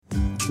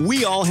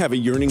We all have a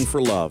yearning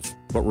for love,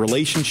 but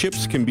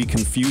relationships can be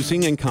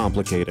confusing and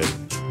complicated.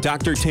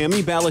 Dr.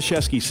 Tammy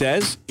Balashevsky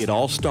says it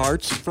all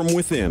starts from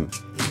within.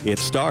 It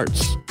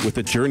starts with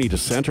a journey to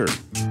center.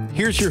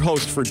 Here's your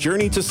host for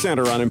Journey to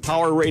Center on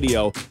Empower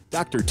Radio,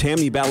 Dr.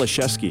 Tammy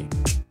Balashevsky.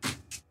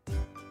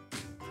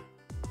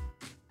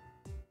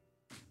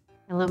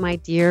 Hello, my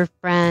dear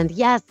friend.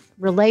 Yes,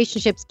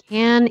 relationships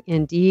can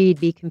indeed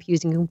be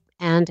confusing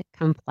and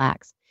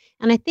complex.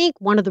 And I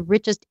think one of the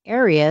richest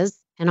areas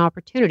and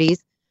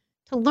opportunities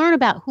to learn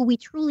about who we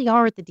truly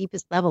are at the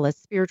deepest level as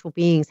spiritual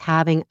beings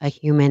having a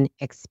human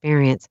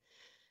experience.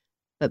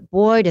 But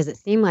boy, does it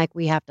seem like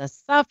we have to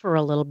suffer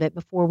a little bit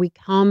before we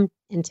come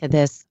into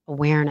this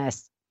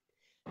awareness.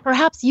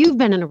 Perhaps you've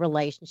been in a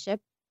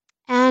relationship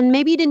and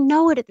maybe you didn't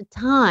know it at the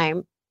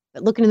time,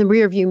 but looking in the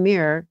rearview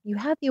mirror, you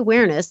have the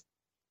awareness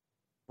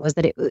was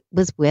that it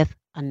was with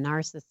a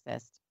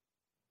narcissist.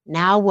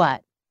 Now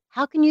what?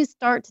 How can you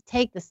start to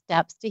take the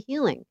steps to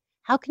healing?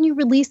 How can you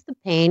release the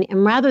pain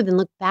and rather than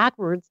look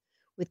backwards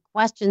with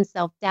questions,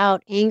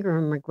 self-doubt, anger,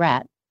 and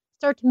regret,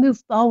 start to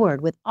move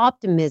forward with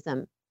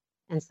optimism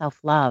and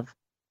self-love?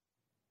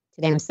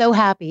 Today, I'm so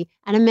happy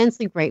and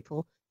immensely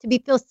grateful to be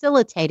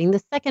facilitating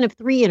the second of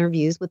 3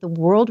 interviews with the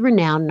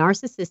world-renowned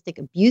narcissistic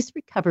abuse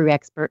recovery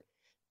expert,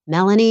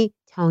 Melanie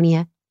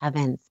Tonia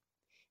Evans.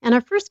 In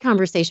our first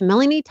conversation,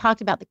 Melanie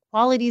talked about the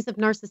qualities of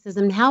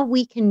narcissism and how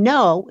we can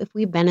know if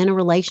we've been in a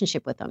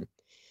relationship with them.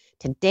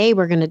 Today,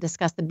 we're going to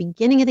discuss the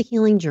beginning of the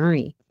healing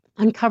journey,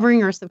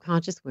 uncovering our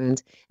subconscious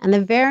wounds, and the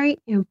very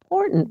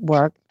important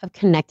work of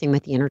connecting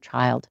with the inner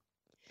child.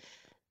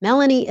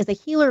 Melanie is a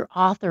healer,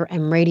 author,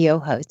 and radio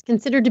host,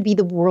 considered to be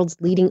the world's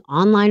leading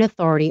online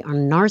authority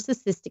on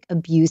narcissistic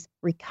abuse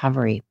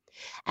recovery.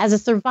 As a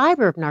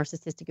survivor of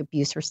narcissistic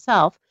abuse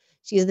herself,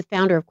 she is the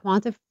founder of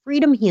Quantum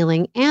Freedom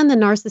Healing and the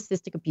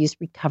Narcissistic Abuse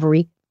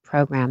Recovery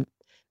Program.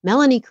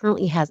 Melanie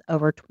currently has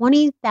over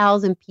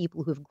 20,000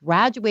 people who have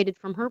graduated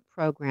from her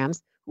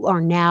programs who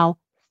are now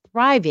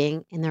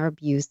thriving in their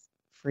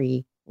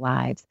abuse-free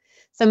lives.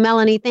 So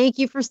Melanie, thank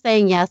you for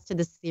saying yes to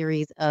this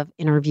series of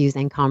interviews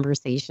and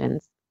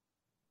conversations.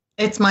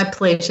 It's my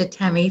pleasure,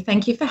 Tammy.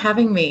 Thank you for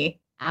having me.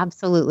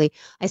 Absolutely.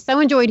 I so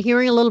enjoyed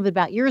hearing a little bit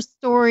about your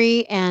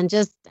story and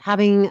just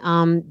having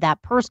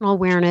that personal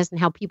awareness and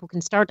how people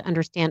can start to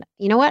understand,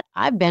 you know what,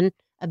 I've been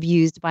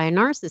abused by a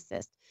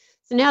narcissist.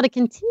 So now to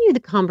continue the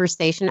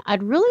conversation,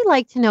 I'd really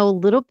like to know a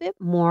little bit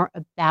more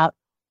about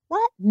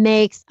what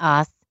makes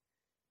us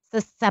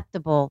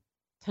susceptible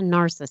to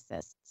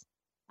narcissists.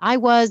 I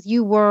was,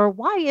 you were,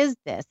 why is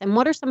this? And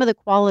what are some of the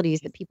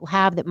qualities that people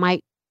have that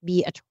might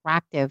be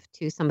attractive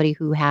to somebody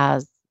who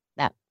has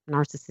that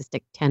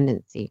narcissistic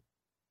tendency?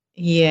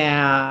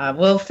 Yeah.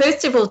 Well,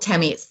 first of all,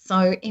 Tammy, it's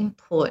so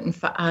important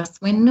for us.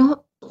 We're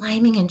not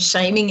blaming and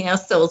shaming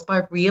ourselves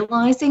by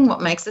realizing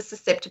what makes us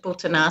susceptible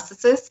to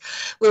narcissists.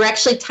 We're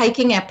actually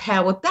taking our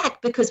power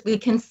back because we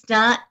can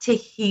start to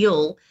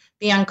heal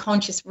the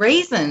unconscious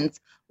reasons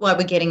why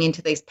we're getting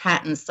into these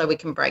patterns so we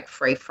can break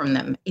free from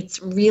them.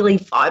 It's really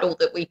vital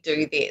that we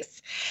do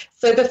this.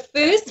 So the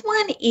first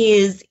one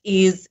is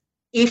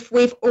if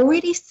we've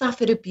already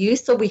suffered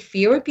abuse or we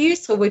fear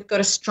abuse or we've got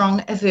a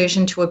strong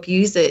aversion to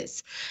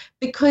abusers,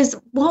 because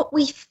what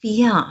we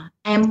fear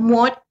and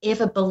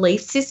whatever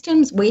belief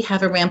systems we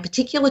have around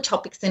particular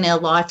topics in our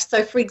life.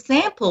 So, for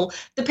example,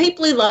 the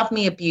people who love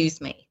me abuse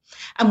me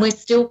and we're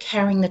still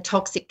carrying the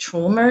toxic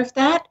trauma of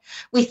that.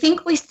 We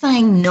think we're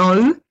saying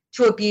no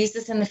to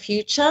abusers in the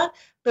future,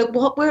 but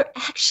what we're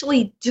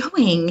actually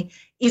doing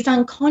is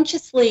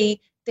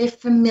unconsciously they're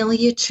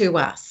familiar to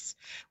us.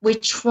 We're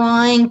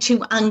trying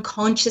to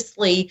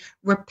unconsciously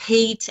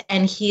repeat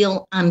and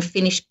heal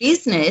unfinished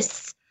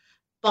business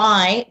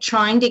by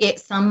trying to get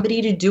somebody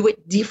to do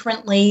it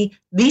differently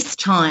this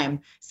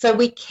time. So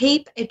we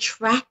keep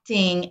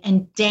attracting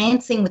and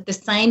dancing with the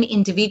same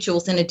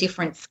individuals in a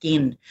different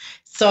skin.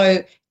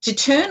 So to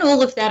turn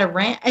all of that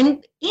around,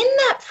 and in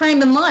that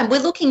frame of mind, we're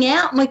looking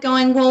out and we're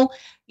going, well,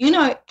 you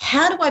know,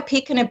 how do I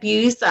pick an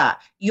abuser?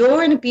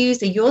 You're an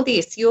abuser, you're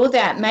this, you're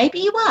that. Maybe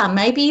you are,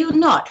 maybe you're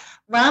not.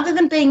 Rather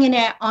than being in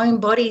our own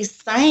bodies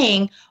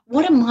saying,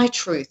 what are my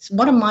truths?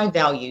 What are my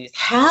values?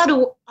 How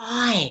do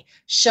I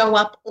show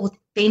up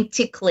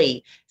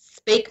authentically,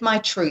 speak my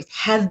truth,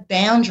 have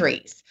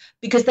boundaries?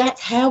 Because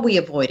that's how we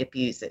avoid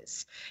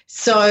abusers.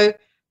 So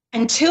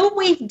until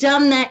we've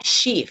done that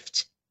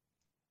shift,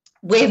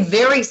 we're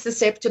very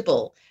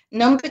susceptible.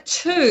 Number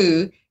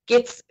 2,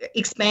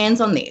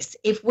 expands on this.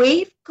 If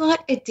we've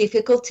got a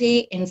difficulty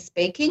in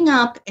speaking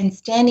up and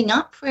standing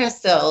up for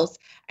ourselves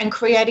and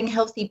creating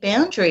healthy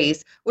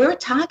boundaries, we're a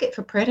target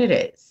for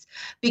predators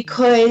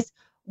because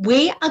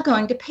we are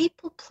going to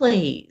people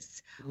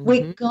please. Mm-hmm.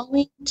 We're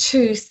going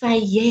to say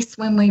yes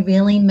when we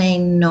really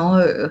mean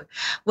no.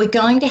 We're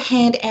going to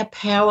hand our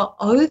power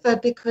over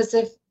because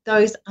of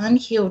those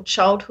unhealed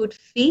childhood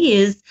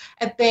fears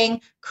of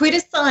being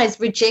criticized,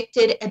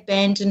 rejected,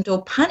 abandoned,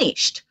 or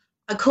punished.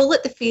 I call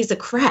it the fears of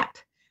crap.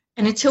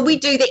 And until we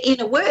do the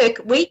inner work,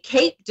 we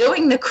keep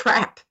doing the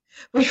crap.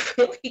 We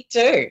really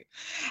do.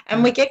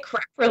 And we get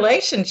crap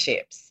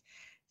relationships.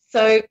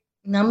 So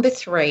number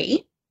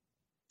 3,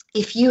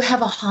 if you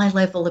have a high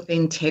level of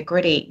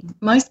integrity,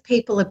 most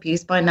people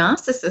abused by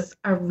narcissists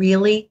are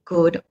really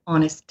good,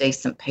 honest,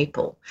 decent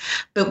people.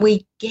 But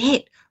we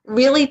get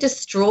really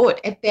distraught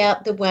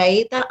about the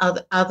way that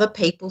other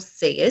people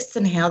see us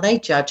and how they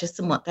judge us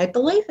and what they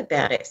believe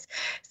about us.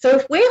 So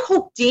if we're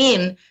hooked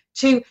in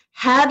to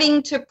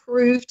having to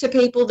prove to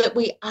people that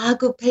we are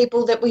good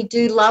people, that we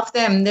do love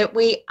them, that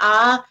we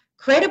are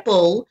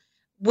credible,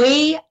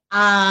 we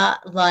are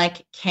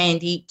like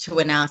candy to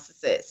a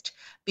narcissist,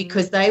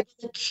 because they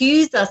will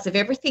accuse us of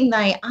everything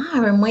they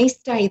are, and we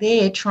stay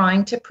there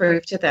trying to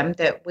prove to them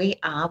that we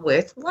are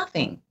worth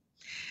loving.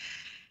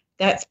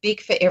 That's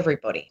big for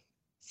everybody.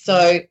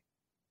 So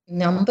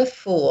number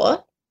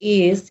 4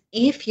 is,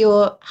 if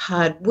you're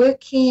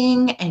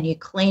hardworking and you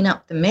clean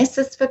up the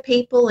messes for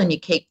people and you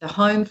keep the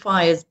home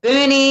fires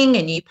burning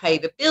and you pay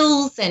the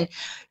bills, and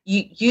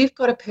you've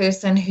got a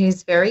person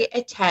who's very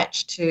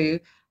attached to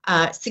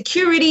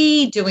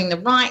security, doing the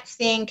right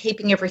thing,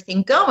 keeping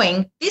everything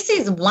going, this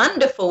is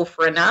wonderful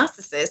for a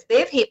narcissist.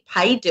 They've hit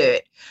pay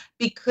dirt,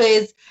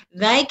 because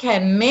they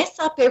can mess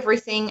up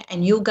everything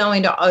and you'll go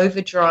into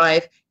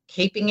overdrive,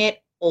 keeping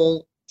it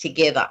all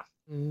together.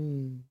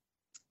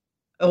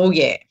 Oh,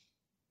 yeah.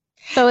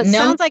 So it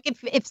sounds like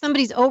if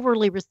somebody's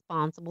overly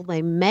responsible,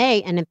 they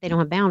may, and if they don't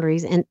have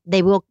boundaries, and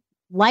they will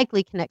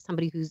likely connect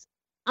somebody who's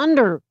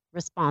under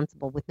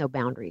responsible with no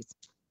boundaries.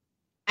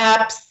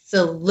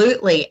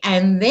 Absolutely.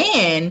 And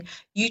then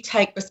you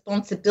take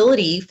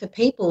responsibility for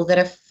people that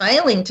are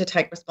failing to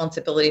take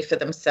responsibility for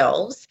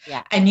themselves.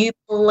 Yeah. And you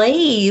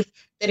believe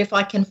that if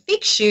I can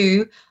fix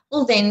you,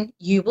 well, then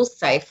you will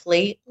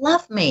safely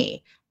love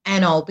me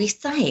and I'll be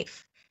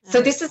safe. So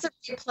this is a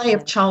replay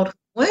of childhood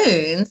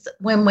wounds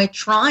when we're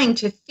trying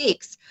to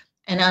fix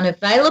an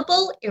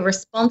unavailable,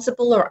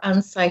 irresponsible, or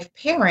unsafe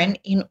parent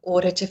in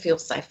order to feel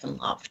safe and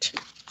loved.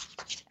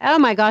 Oh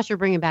my gosh, you're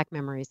bringing back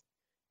memories.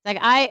 Like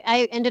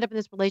I ended up in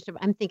this relationship.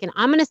 I'm thinking,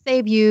 I'm going to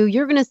save you.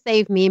 You're going to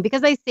save me. And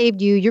because I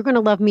saved you, you're going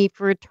to love me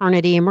for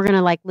eternity. And we're going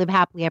to like live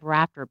happily ever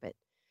after. But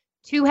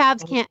two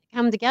halves can't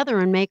come together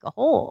and make a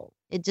whole.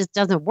 It just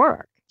doesn't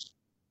work.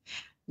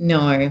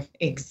 No,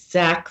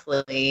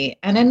 exactly.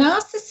 And a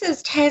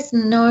narcissist has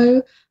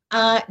no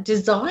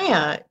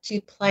desire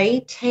to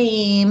play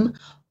team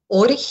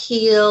or to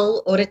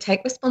heal or to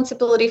take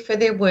responsibility for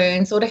their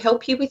wounds or to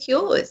help you with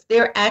yours.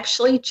 They're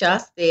actually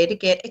just there to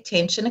get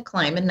attention,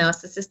 acclaim, and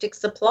narcissistic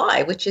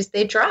supply, which is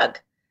their drug.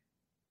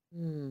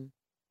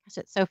 Gosh,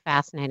 it's so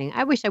fascinating.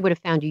 I wish I would have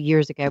found you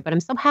years ago, but I'm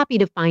so happy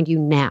to find you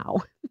now.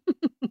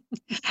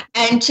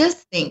 And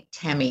just think,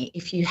 Tammy,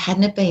 if you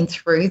hadn't have been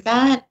through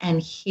that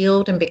and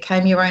healed and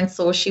became your own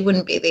source, you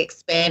wouldn't be the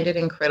expanded,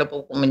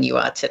 incredible woman you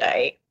are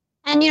today.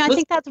 And, I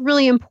think that's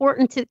really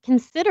important to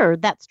consider.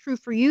 That's true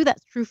for you.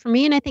 That's true for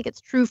me. And I think it's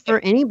true for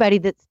anybody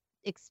that's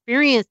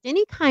experienced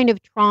any kind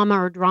of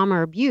trauma or drama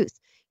or abuse.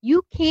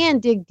 You can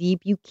dig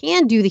deep. You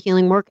can do the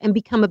healing work and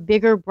become a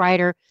bigger,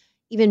 brighter,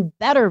 even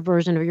better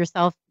version of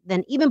yourself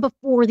than even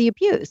before the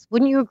abuse.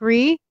 Wouldn't you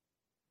agree?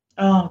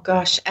 Oh,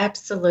 gosh,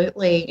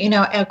 absolutely.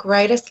 Our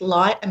greatest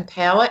light and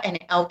power and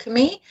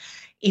alchemy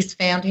is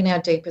found in our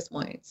deepest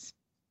wounds.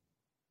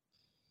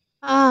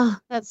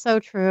 Ah, that's so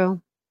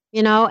true.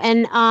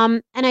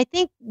 And I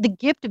think the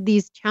gift of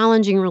these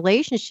challenging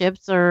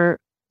relationships or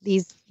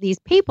these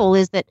people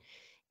is that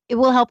it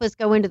will help us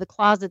go into the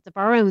closets of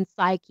our own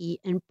psyche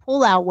and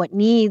pull out what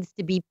needs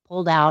to be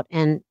pulled out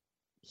and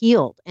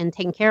healed and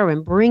taken care of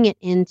and bring it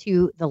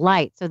into the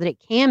light so that it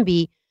can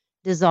be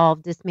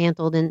dissolved,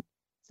 dismantled, and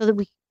so that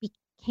we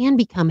can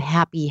become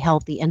happy,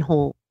 healthy, and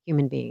whole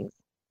human beings.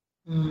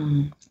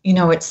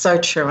 It's so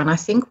true. And I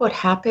think what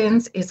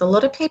happens is a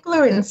lot of people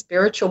are in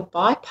spiritual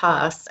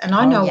bypass, and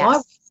I know I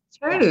was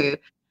too.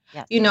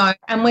 Yes.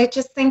 And we're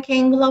just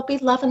thinking, well, I'll be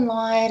love and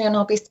light and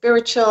I'll be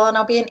spiritual and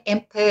I'll be an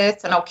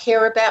empath and I'll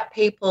care about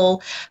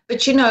people.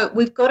 But,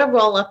 we've got to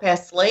roll up our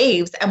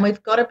sleeves and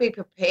we've got to be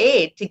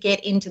prepared to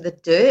get into the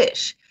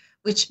dirt,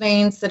 which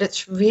means that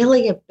it's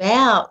really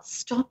about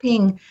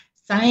stopping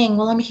saying,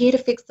 well, I'm here to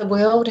fix the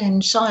world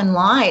and shine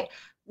light.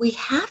 We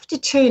have to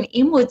turn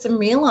inwards and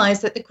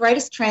realize that the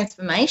greatest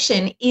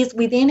transformation is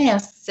within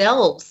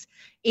ourselves,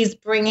 is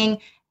bringing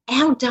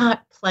our dark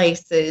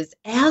places,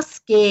 our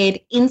scared,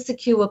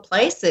 insecure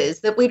places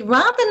that we'd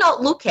rather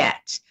not look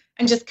at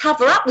and just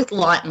cover up with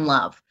light and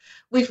love.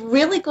 We've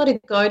really got to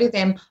go to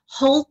them,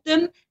 hold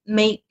them,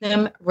 meet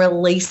them,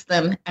 release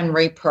them, and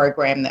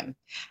reprogram them.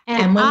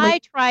 And I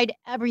tried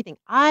everything.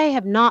 I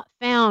have not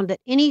found that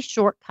any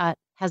shortcut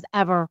has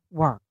ever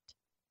worked.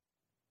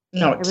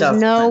 No, it There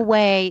was no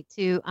way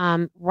to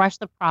rush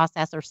the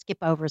process or skip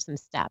over some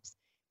steps.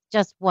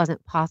 Just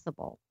wasn't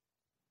possible.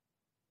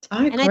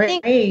 I agree. And I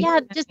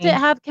think, just to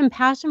have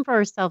compassion for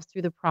ourselves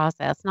through the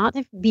process, not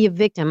to be a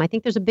victim. I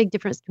think there's a big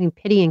difference between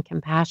pity and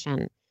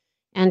compassion,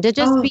 and to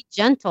just be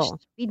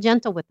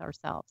gentle with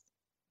ourselves.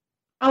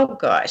 Oh,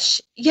 gosh.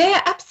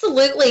 Yeah,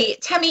 absolutely.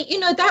 Tammy,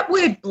 that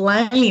word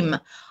blame,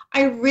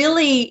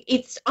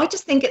 I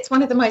just think it's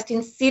one of the most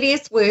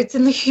insidious words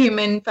in the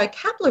human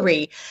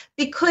vocabulary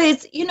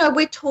because,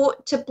 we're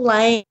taught to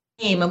blame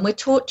and we're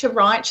taught to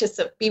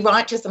be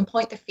righteous and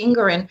point the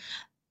finger and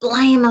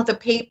blame other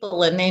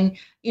people. And then,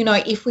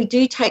 if we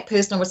do take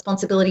personal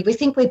responsibility, we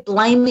think we're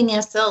blaming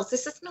ourselves.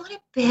 This is not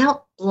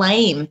about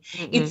blame.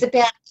 It's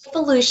about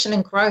evolution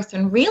and growth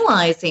and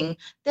realizing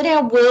that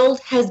our world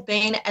has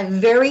been a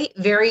very,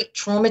 very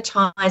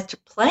traumatized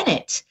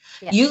planet.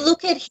 Yeah. You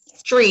look at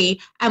history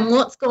and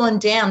what's gone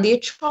down, the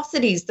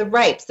atrocities, the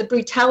rapes, the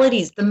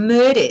brutalities, the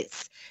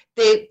murders,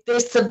 the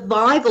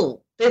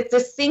survival, the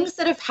things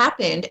that have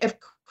happened have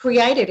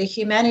created a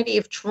humanity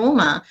of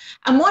trauma.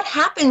 And what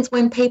happens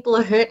when people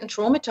are hurt and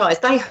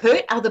traumatized? They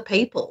hurt other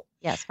people.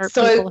 Yes,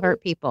 people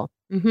hurt people.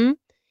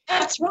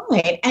 That's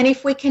right. And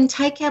if we can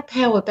take our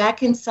power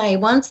back and say,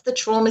 once the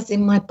trauma's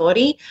in my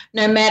body,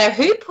 no matter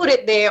who put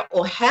it there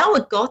or how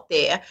it got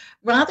there,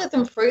 rather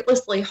than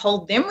fruitlessly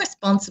hold them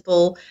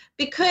responsible,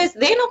 because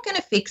they're not going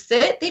to fix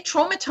it, they're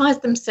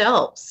traumatized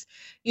themselves.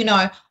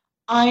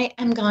 I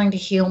am going to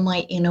heal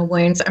my inner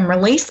wounds and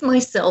release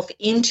myself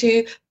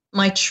into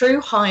my true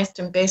highest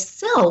and best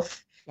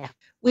self,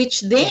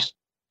 which then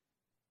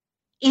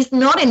is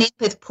not an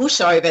empath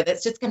pushover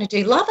that's just going to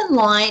do love and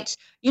light.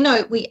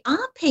 We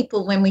are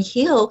people when we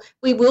heal.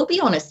 We will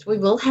be honest. We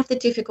will have the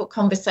difficult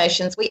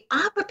conversations. We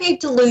are prepared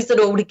to lose it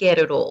all to get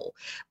it all.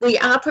 We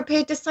are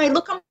prepared to say,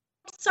 look, I'm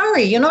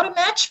sorry, you're not a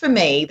match for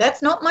me.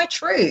 That's not my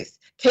truth.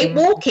 Keep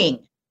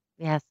walking.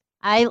 Yes,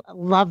 I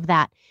love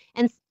that.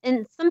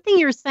 And something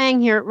you're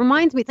saying here, it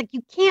reminds me, it's like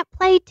you can't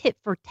play tit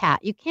for tat.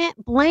 You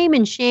can't blame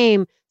and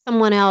shame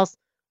someone else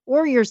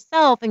or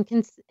yourself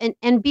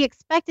and be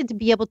expected to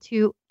be able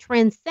to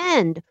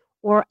transcend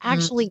or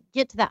actually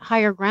get to that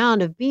higher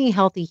ground of being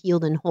healthy,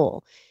 healed, and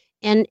whole.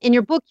 And in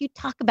your book, you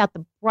talk about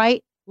the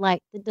bright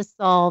light that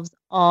dissolves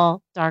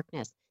all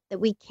darkness, that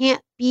we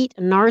can't beat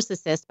a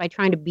narcissist by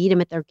trying to beat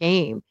them at their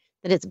game,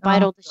 that it's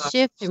vital to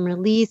shift and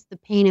release the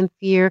pain and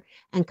fear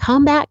and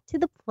come back to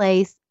the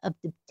place of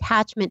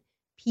detachment,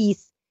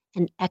 peace,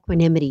 and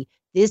equanimity.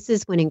 This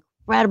is when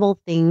incredible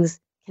things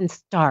can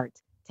start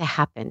to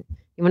happen.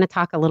 You want to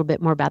talk a little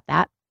bit more about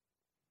that?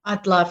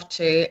 I'd love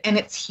to. And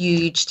it's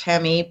huge,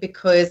 Tammy,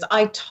 because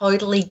I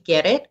totally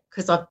get it,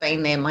 because I've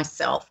been there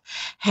myself,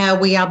 how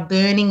we are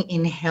burning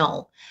in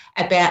hell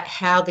about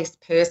how this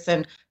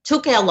person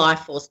took our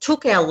life force,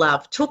 took our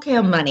love, took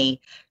our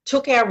money,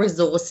 took our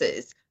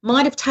resources,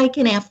 might have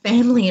taken our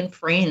family and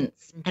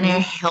friends and our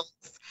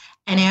health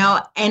and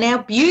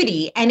our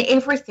beauty and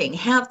everything,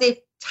 how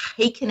they've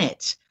taken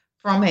it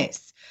from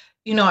us.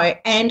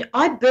 And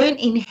I burnt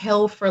in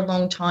hell for a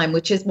long time,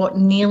 which is what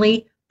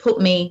nearly took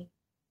me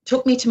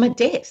to my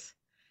death.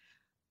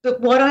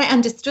 But what I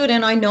understood,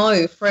 and I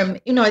know from,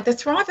 the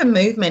Thriver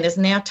movement has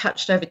now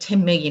touched over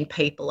 10 million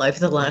people over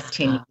the last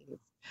 10 years.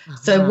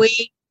 So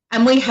we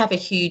have a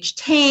huge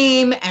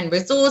team and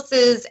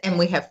resources, and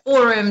we have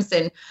forums,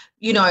 and,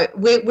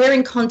 we're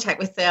in contact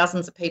with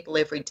thousands of people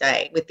every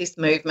day with this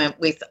movement,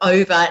 with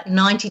over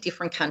 90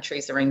 different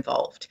countries are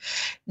involved.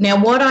 Now,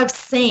 what I've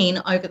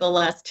seen over the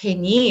last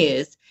 10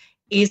 years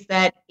is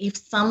that if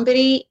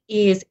somebody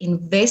is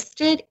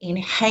invested in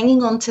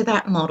hanging on to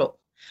that model,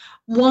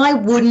 why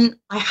wouldn't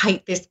I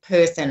hate this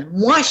person?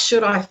 Why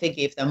should I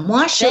forgive them?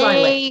 Why should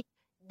I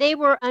They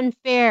were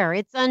unfair.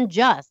 It's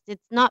unjust.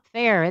 It's not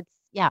fair. It's,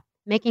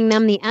 making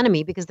them the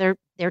enemy because they're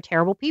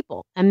terrible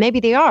people. And maybe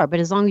they are,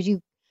 but as long as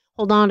you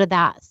hold on to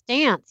that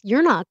stance,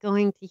 you're not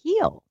going to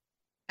heal.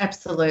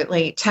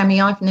 Absolutely. Tammy,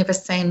 I've never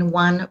seen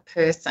one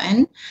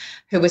person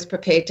who was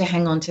prepared to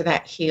hang on to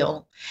that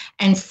heel.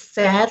 And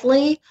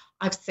sadly,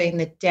 I've seen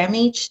the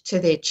damage to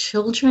their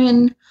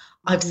children.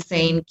 I've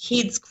seen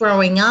kids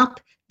growing up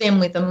then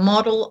with a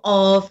model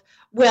of,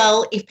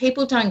 well, if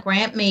people don't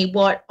grant me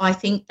what I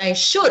think they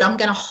should, I'm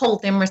going to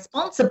hold them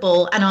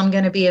responsible and I'm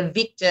going to be a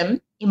victim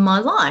in my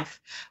life.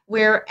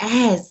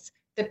 Whereas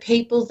the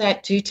people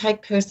that do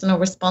take personal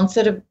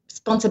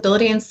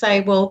responsibility and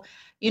say, well,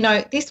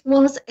 this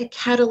was a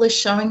catalyst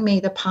showing me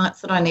the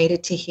parts that I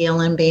needed to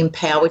heal and be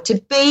empowered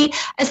to be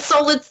a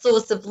solid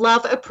source of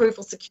love,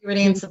 approval,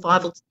 security, and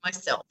survival to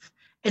myself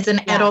as an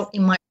adult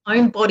in my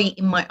own body,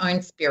 in my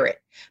own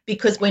spirit,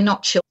 because we're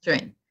not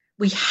children.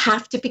 We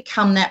have to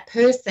become that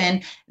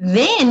person.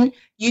 Then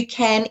you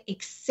can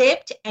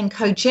accept and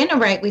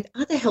co-generate with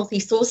other healthy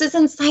sources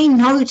and say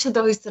no to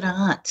those that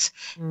aren't.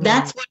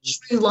 That's what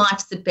true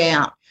life's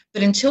about.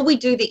 But until we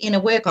do the inner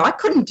work, I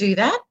couldn't do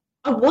that.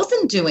 I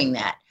wasn't doing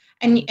that.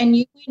 And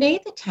you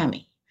neither,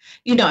 Tammy.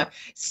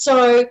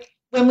 So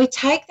when we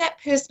take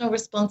that personal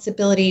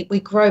responsibility,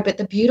 we grow. But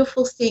the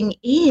beautiful thing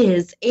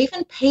is,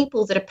 even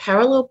people that are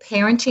parallel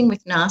parenting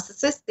with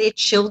narcissists, their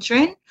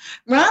children,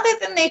 rather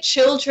than their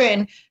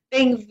children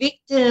being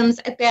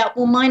victims about,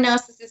 well, my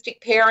narcissistic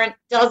parent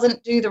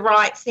doesn't do the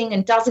right thing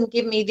and doesn't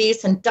give me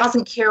this and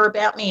doesn't care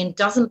about me and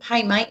doesn't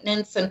pay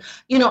maintenance and,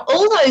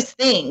 all those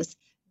things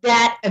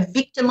that a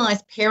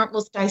victimized parent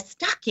will stay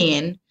stuck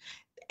in,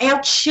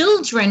 our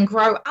children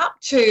grow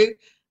up to,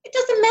 it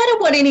doesn't matter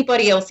what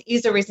anybody else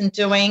is or isn't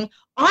doing.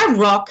 I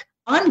rock.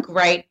 I'm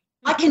great.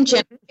 I can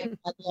generate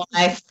my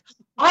life.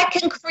 I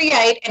can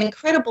create an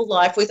incredible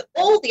life with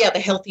all the other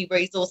healthy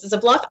resources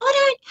of life.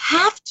 I don't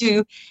have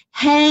to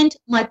hand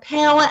my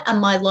power and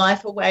my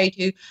life away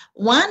to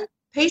one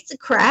piece of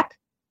crap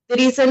that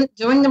isn't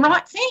doing the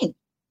right thing.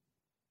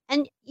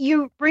 And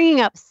you're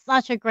bringing up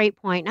such a great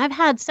point. And I've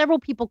had several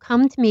people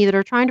come to me that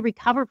are trying to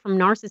recover from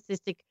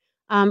narcissistic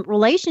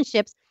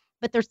relationships,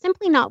 but they're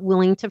simply not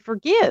willing to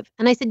forgive.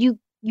 And I said, you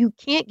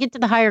can't get to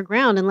the higher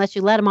ground unless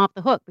you let them off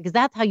the hook, because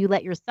that's how you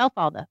let yourself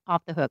off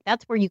the hook.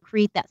 That's where you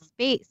create that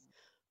space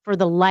for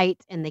the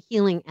light and the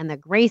healing and the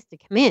grace to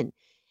come in.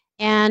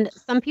 And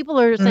some people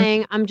are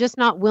saying, I'm just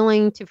not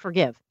willing to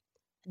forgive.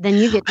 Then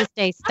you get to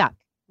stay stuck.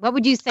 What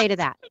would you say to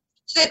that?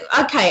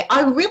 Okay,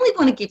 I really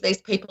want to give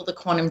these people the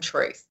quantum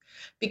truth,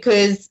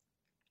 because,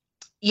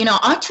 you know,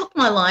 I took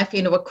my life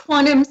into a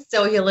quantum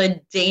cellular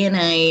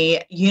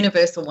DNA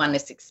universal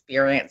oneness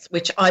experience,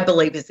 which I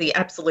believe is the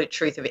absolute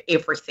truth of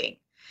everything.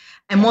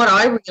 And what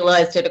I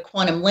realized at a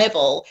quantum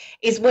level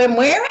is when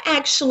we're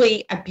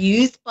actually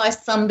abused by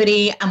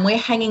somebody and we're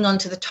hanging on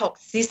to the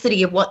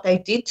toxicity of what they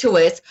did to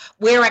us,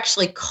 we're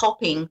actually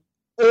copying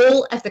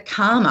all of the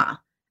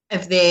karma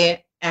of their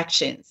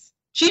actions.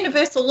 It's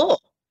universal law.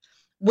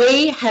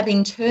 We have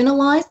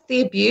internalized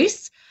the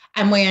abuse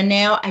and we are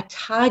now a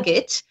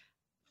target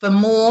for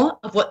more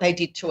of what they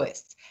did to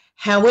us.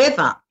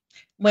 However,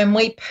 when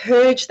we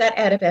purge that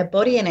out of our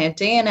body and our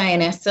DNA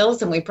and our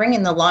cells and we bring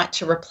in the light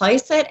to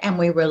replace it and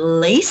we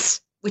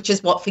release, which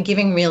is what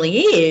forgiving really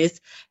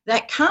is,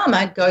 that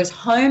karma goes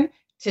home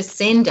to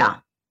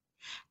sender.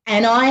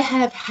 And I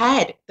have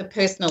had the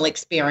personal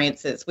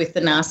experiences with the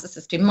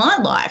narcissist in my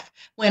life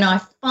when I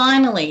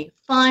finally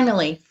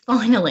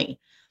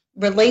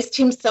released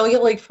him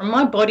cellularly from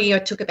my body. I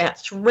took about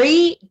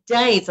 3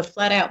 days of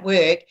flat out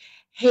work.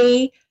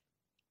 He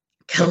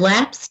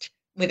collapsed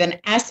with an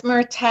asthma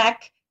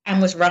attack and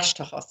was rushed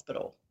to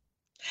hospital.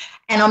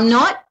 And I'm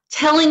not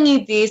telling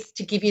you this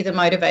to give you the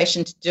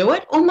motivation to do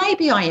it, or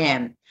maybe I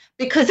am,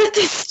 because at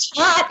the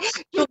start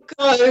you'll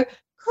go,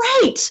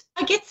 great,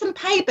 I get some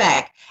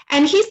payback.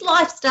 And his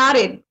life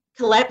started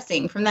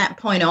collapsing from that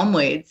point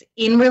onwards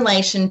in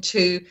relation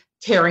to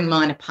tearing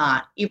mine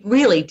apart. It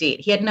really did.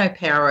 He had no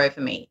power over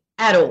me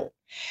at all.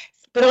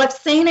 But I've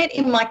seen it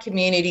in my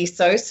community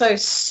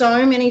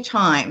so many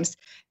times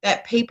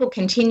that people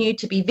continue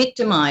to be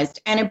victimized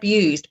and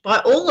abused by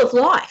all of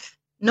life,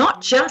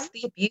 not just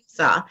the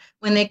abuser,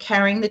 when they're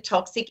carrying the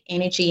toxic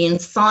energy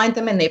inside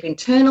them and they've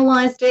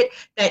internalized it,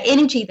 that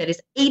energy that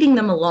is eating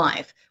them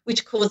alive,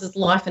 which causes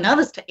life and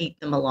others to eat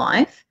them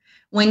alive.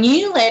 When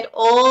you let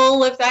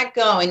all of that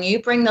go and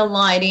you bring the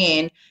light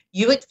in,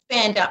 you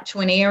expand up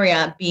to an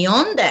area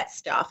beyond that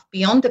stuff,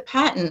 beyond the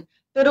pattern,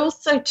 but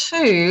also,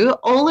 too,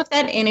 all of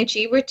that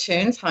energy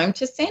returns home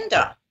to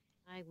sender.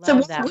 I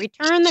love that.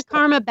 Return the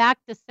karma back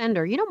to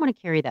sender. You don't want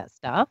to carry that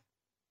stuff.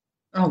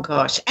 Oh,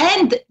 gosh.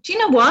 And do you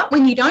know what?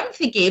 When you don't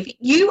forgive,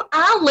 you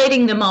are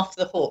letting them off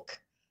the hook.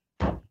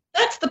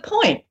 That's the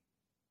point.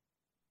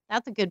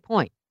 That's a good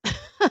point.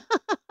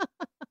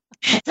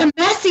 It's a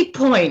massive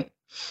point.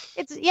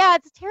 It's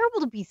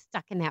terrible to be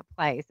stuck in that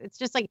place. It's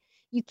just like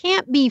you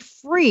can't be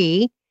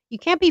free. You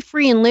can't be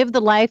free and live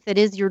the life that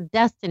is your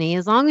destiny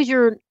as long as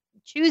you're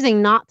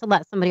choosing not to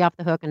let somebody off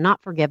the hook and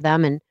not forgive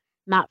them and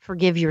not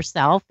forgive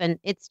yourself. And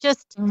it's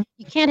just,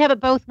 you can't have it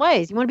both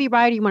ways. You want to be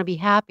right or you want to be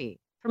happy.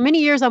 For many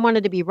years, I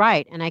wanted to be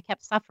right and I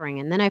kept suffering.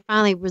 And then I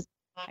finally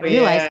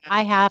realized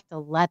I have to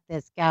let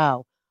this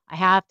go. I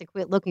have to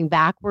quit looking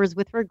backwards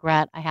with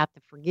regret. I have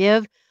to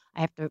forgive.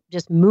 I have to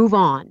just move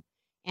on.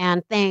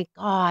 And thank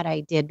God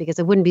I did, because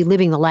I wouldn't be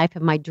living the life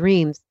of my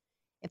dreams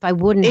if I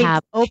wouldn't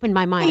have opened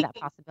my mind to that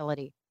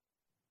possibility.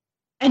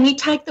 And you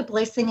take the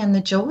blessing and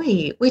the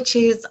joy, which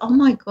is, oh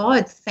my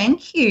God,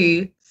 thank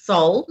you,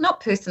 soul, not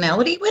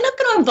personality. We're not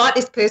going to invite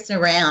this person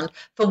around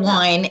for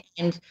wine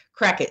and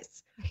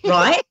crackers,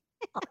 right?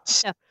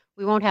 No,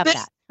 we won't have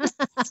that.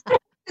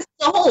 The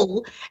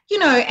soul, you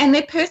know, and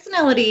their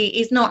personality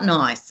is not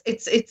nice.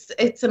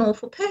 It's an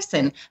awful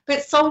person.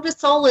 But soul to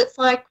soul, it's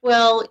like,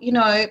 well, you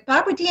know,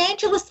 Barbara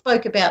D'Angelo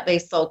spoke about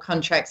these soul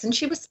contracts and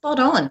she was spot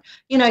on.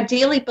 You know,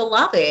 dearly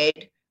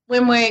beloved,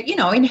 when we're, you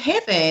know, in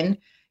heaven,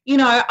 you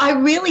know, I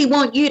really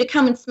want you to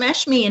come and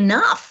smash me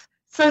enough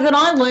so that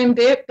I learn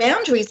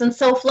boundaries and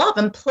self-love.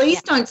 And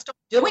please don't stop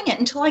doing it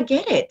until I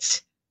get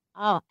it.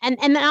 Oh, and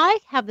I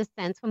have the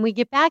sense when we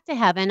get back to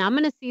heaven, I'm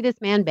going to see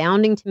this man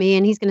bounding to me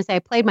and he's going to say, I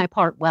played my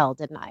part well,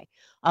 didn't I?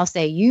 I'll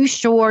say, you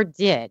sure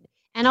did.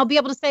 And I'll be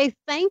able to say,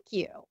 thank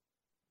you.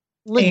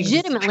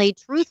 Legitimately,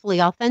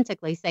 truthfully,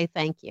 authentically say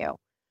thank you.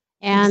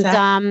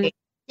 And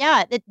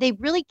they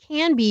really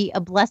can be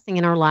a blessing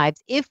in our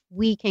lives if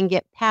we can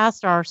get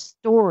past our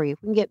story,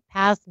 if we can get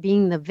past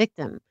being the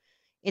victim.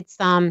 It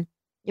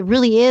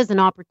really is an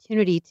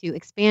opportunity to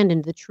expand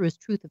into the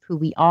truest truth of who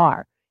we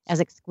are as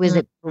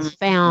exquisite,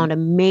 profound,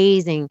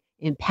 amazing,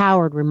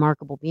 empowered,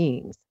 remarkable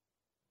beings.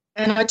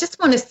 And I just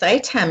want to say,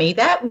 Tammy,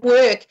 that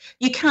work,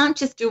 you can't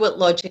just do it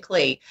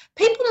logically.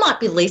 People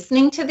might be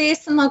listening to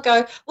this and they'll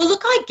go, well,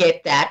 look, I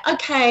get that.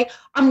 Okay,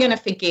 I'm going to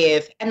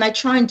forgive. And they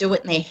try and do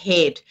it in their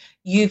head.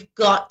 You've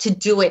got to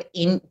do it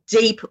in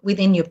deep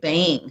within your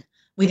being,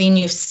 within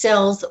your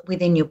cells,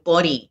 within your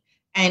body.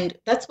 And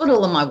that's what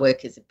all of my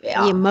work is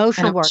about. The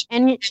emotional work.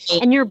 And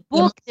your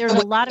book, there's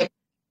a lot of,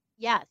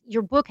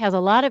 your book has a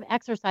lot of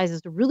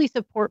exercises to really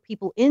support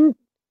people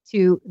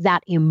into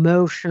that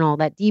emotional,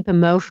 that deep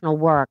emotional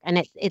work. And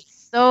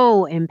it's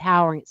so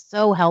empowering. It's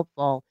so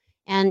helpful.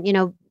 And,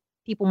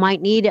 people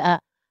might need a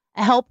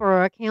helper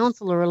or a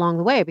counselor along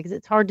the way because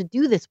it's hard to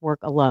do this work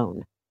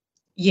alone.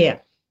 Yeah,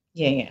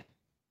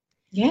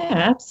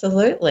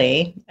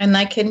 absolutely. And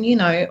they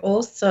can,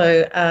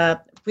 also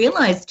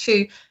realize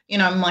too,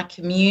 my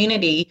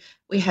community,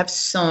 we have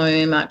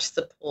so much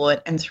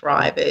support and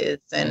thrivers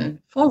and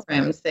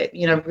forums that,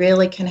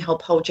 really can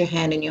help hold your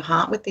hand and your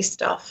heart with this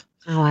stuff.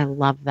 Oh, I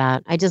love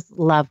that. I just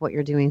love what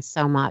you're doing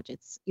so much.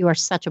 You are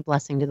such a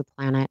blessing to the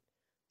planet.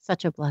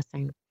 Such a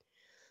blessing.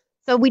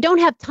 So we don't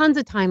have tons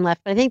of time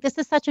left, but I think this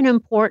is such an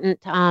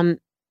important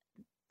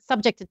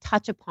subject to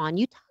touch upon.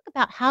 You talk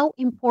about how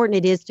important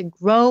it is to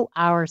grow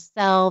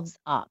ourselves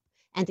up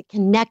and to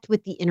connect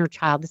with the inner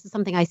child. This is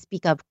something I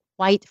speak of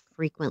quite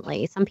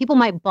frequently. Some people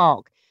might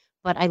balk,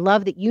 but I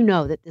love that you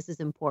know that this is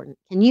important.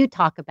 Can you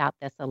talk about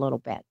this a little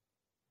bit?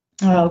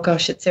 Oh,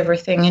 gosh, it's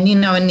everything. And,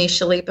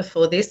 initially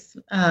before this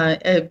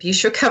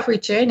abuse recovery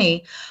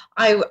journey,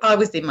 I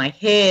was in my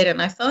head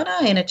and I thought,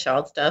 inner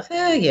child stuff,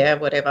 yeah,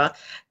 whatever,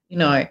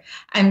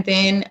 And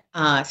then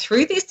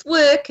through this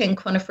work and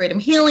quantum freedom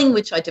healing,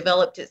 which I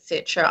developed,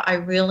 etc., I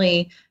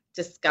really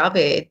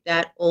discovered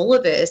that all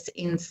of us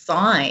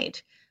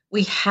inside,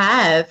 we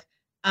have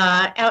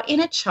our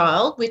inner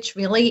child, which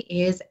really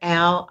is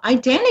our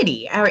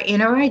identity, our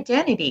inner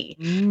identity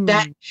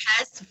that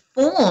has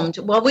formed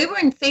while we were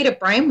in theta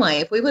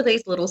brainwave. We were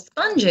these little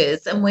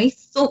sponges and we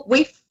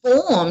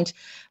formed.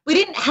 We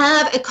didn't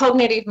have a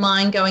cognitive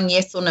mind going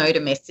yes or no to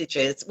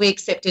messages. We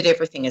accepted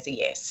everything as a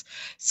yes.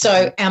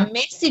 So our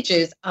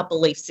messages are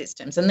belief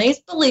systems, and these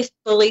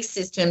belief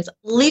systems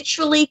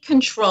literally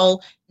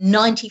control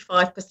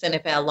 95%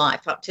 of our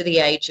life up to the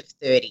age of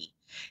 30.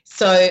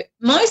 So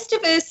most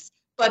of us,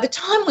 by the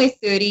time we're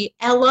 30,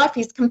 our life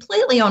is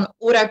completely on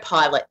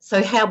autopilot.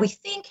 So how we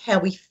think, how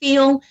we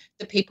feel,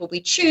 the people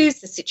we choose,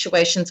 the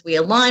situations we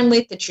align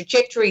with, the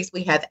trajectories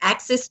we have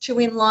access to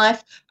in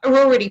life are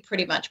already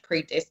pretty much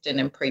predestined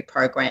and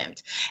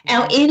pre-programmed.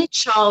 Our inner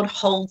child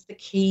holds the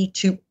key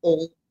to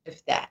all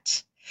of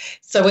that.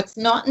 So it's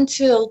not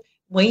until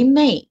we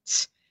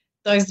meet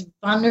those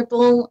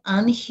vulnerable,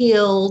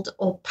 unhealed,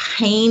 or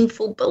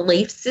painful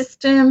belief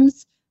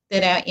systems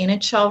that our inner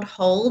child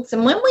holds.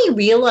 And when we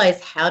realize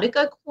how to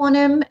go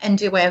quantum and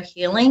do our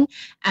healing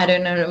at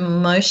an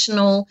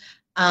emotional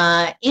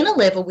inner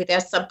level with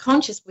our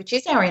subconscious, which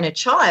is our inner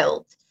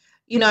child,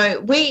 we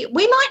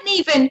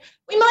might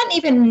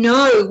even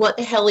know what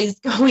the hell is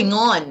going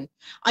on.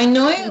 I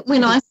know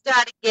when I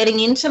started getting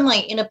into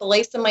my inner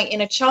beliefs and my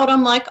inner child,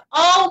 I'm like,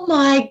 oh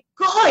my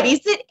God, is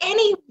it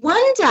any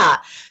wonder?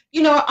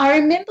 I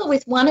remember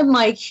with one of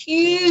my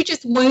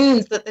hugest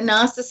wounds that the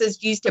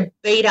narcissist used to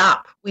beat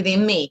up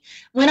within me.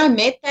 When I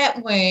met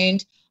that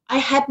wound, I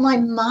had my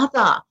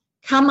mother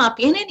come up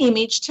in an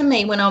image to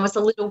me when I was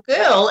a little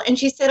girl, and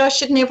she said, I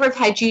should never have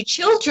had you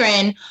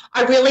children.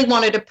 I really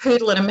wanted a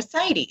poodle and a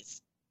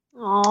Mercedes.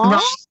 Aww.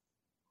 Right?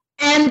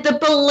 And the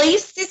belief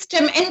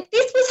system, and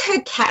this was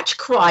her catch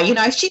cry,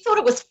 she thought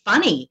it was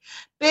funny.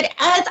 But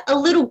as a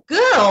little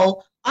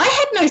girl, I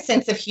had no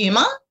sense of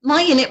humor.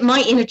 My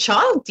inner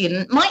child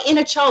didn't. My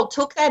inner child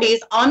took that as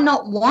I'm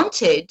not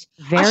wanted.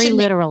 Very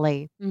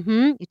literally.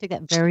 You took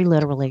that very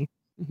literally.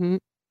 I'm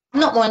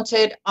not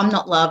wanted. I'm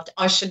not loved.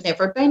 I should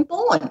never have been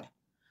born,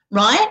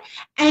 right?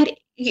 And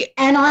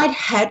I'd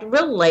had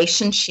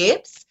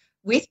relationships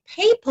with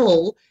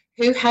people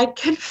who had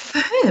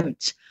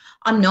confirmed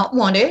I'm not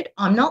wanted.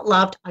 I'm not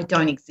loved. I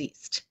don't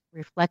exist.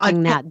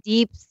 Reflecting that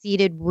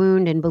deep-seated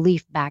wound and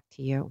belief back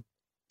to you.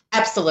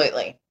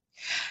 Absolutely.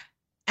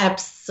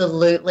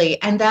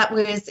 Absolutely. And that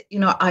was,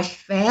 I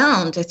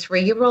found a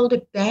 3-year-old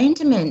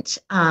abandonment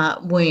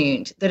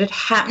wound that had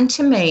happened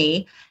to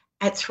me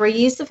at 3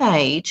 years of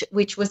age,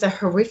 which was a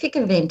horrific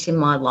event in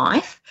my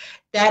life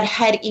that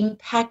had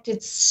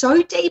impacted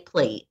so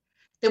deeply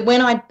that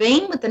when I'd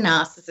been with the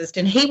narcissist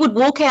and he would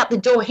walk out the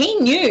door, he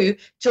knew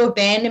to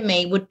abandon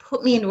me, would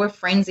put me into a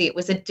frenzy. It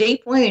was a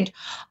deep wound.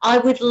 I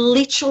would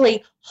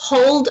literally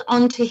hold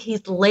onto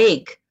his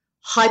leg,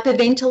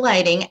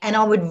 hyperventilating, and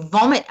I would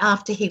vomit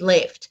after he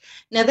left.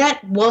 Now,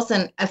 that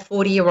wasn't a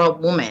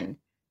 40-year-old woman.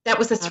 That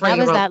was a 3-year-old.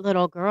 That was that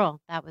little girl.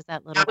 That was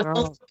that little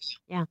girl.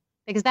 Yeah,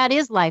 because that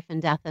is life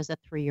and death as a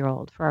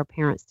 3-year-old for our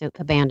parents to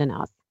abandon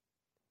us.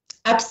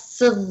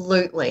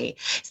 Absolutely.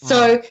 Wow.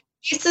 So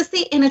This is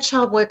the inner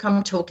child work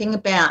I'm talking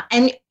about.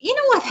 And,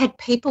 I've had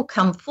people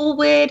come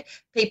forward,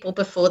 people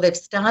before they've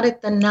started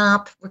the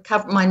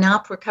my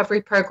NARP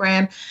recovery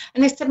program,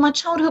 and they said, my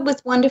childhood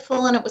was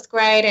wonderful and it was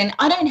great, and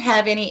I don't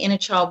have any inner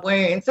child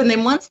wounds. And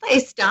then once they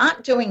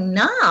start doing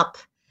NARP,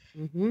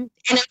 and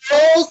it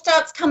all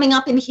starts coming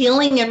up in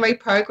healing and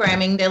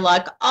reprogramming, they're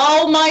like,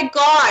 oh my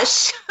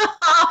gosh.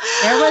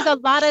 There was a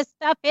lot of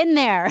stuff in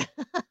there.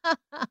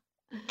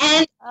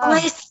 And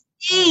I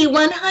see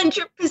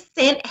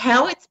 100%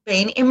 how it's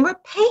been in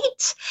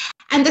repeat.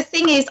 And the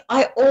thing is,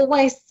 I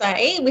always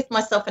say with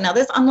myself and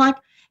others, I'm like,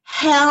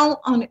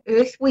 how on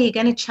earth were you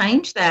going to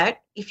change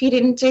that if you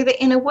didn't do the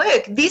inner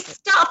work? This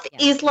stuff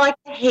is like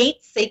a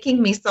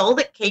heat-seeking missile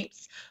that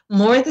keeps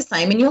more of the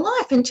same in your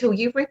life until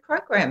you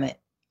reprogram it.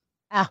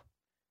 Oh,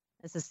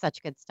 this is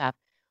such good stuff.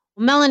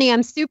 Well, Melanie,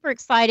 I'm super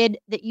excited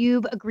that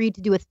you've agreed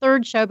to do a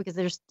third show because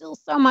there's still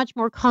so much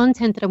more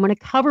content that I want to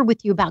cover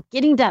with you about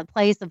getting to that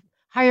place of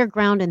higher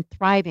ground and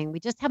thriving. We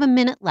just have a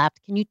minute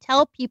left. Can you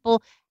tell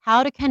people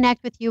how to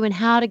connect with you and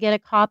how to get a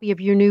copy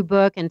of your new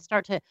book and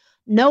start to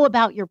know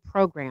about your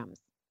programs?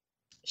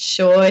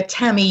 Sure,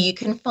 Tammy, you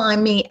can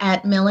find me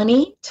at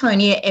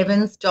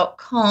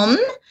melanietoniaevans.com.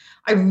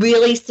 I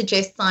really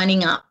suggest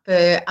signing up for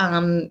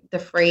the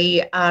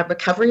free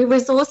recovery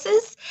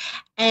resources.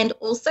 And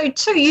also,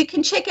 too, you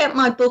can check out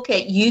my book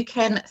at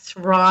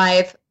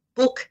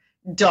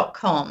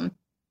youcanthrivebook.com.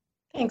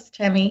 Thanks,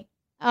 Tammy.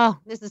 Oh,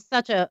 this is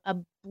such a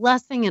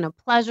blessing and a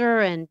pleasure,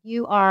 and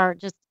you are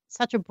just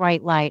such a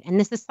bright light. And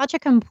this is such a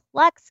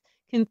complex,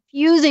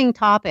 confusing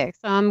topic.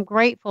 So I'm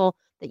grateful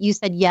that you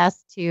said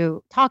yes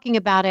to talking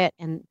about it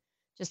and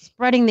just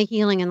spreading the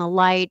healing and the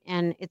light.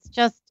 And it's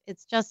just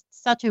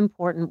such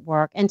important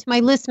work. And to my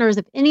listeners,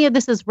 if any of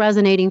this is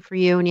resonating for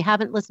you and you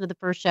haven't listened to the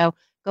first show,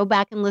 go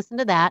back and listen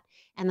to that.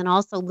 And then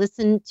also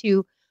listen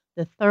to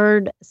the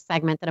third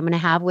segment that I'm going to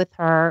have with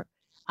her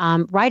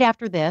right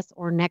after this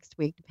or next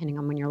week, depending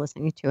on when you're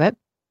listening to it.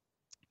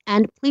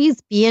 And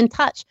please be in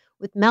touch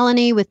with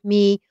Melanie, with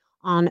me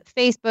on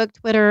Facebook,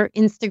 Twitter,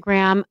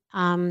 Instagram.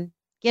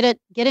 Get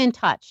in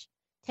touch.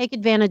 Take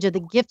advantage of the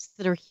gifts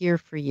that are here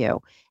for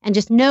you. And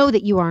just know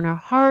that you are in our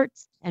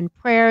hearts and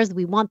prayers.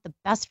 We want the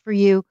best for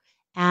you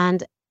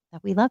and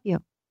that we love you.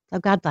 So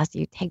God bless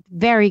you. Take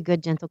very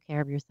good, gentle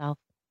care of yourself.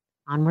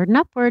 Onward and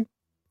upward.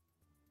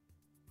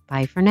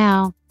 Bye for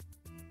now.